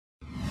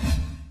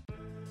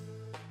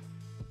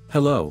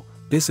Hello,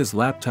 this is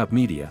Laptop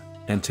Media,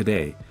 and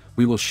today,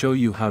 we will show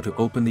you how to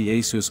open the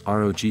ASUS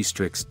ROG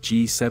Strix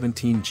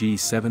G17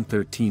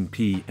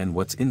 G713P and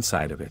what's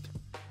inside of it.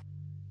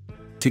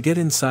 To get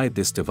inside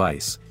this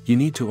device, you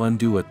need to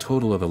undo a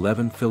total of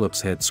 11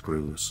 Phillips head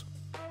screws.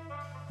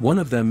 One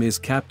of them is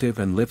captive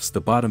and lifts the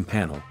bottom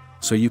panel,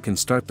 so you can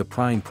start the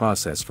prying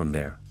process from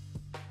there.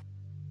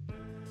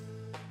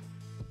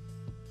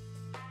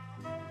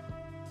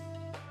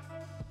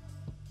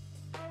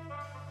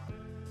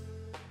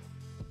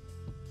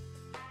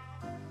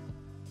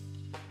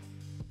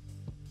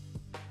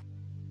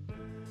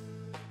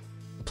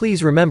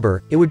 Please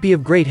remember, it would be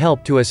of great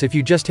help to us if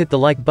you just hit the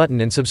like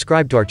button and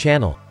subscribe to our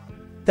channel.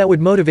 That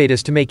would motivate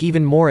us to make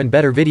even more and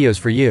better videos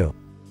for you.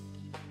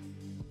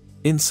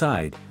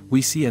 Inside,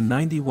 we see a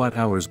 90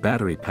 watt-hours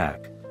battery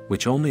pack,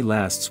 which only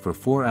lasts for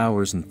 4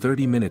 hours and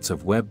 30 minutes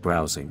of web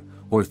browsing,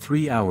 or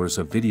 3 hours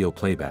of video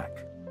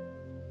playback.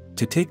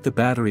 To take the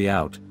battery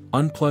out,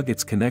 unplug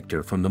its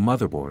connector from the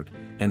motherboard,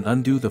 and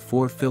undo the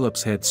 4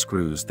 Phillips head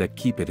screws that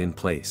keep it in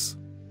place.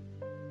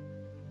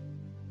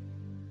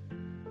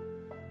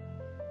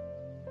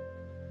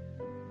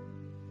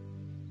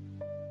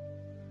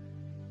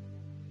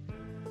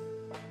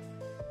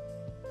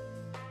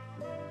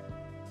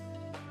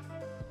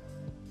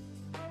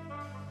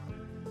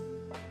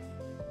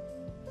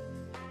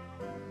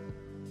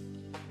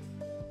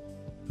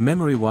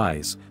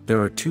 Memory-wise,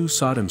 there are 2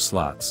 SODIMM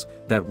slots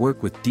that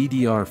work with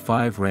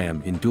DDR5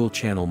 RAM in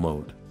dual-channel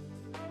mode.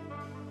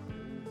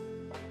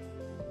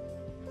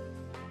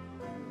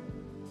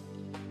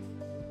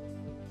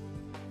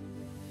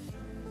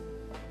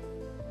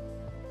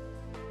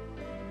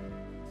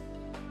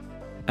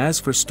 As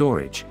for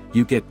storage,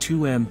 you get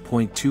 2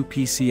 M.2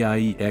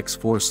 PCIe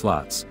X4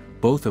 slots,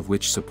 both of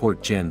which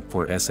support Gen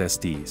 4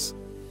 SSDs.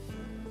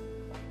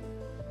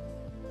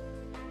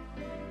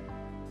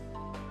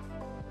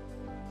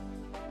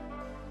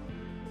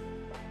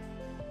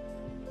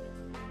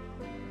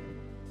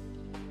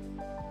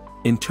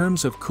 In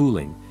terms of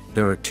cooling,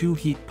 there are 2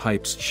 heat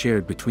pipes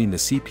shared between the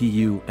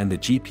CPU and the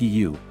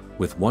GPU,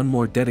 with one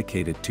more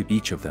dedicated to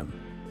each of them.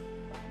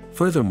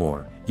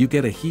 Furthermore, you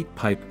get a heat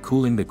pipe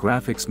cooling the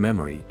graphics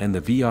memory and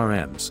the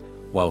VRMs,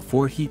 while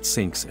 4 heat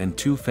sinks and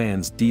 2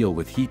 fans deal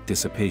with heat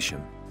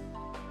dissipation.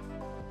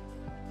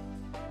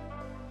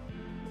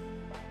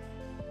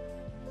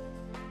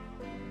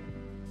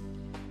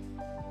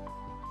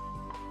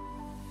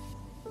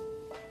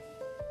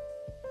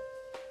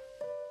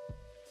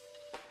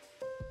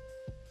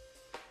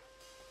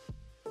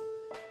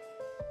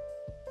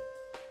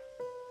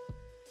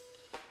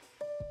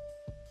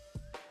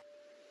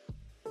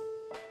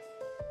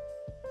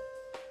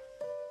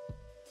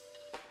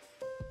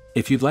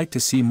 If you'd like to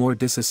see more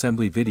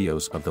disassembly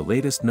videos of the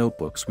latest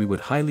notebooks, we would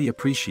highly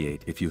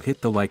appreciate if you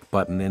hit the like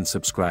button and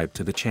subscribe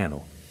to the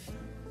channel.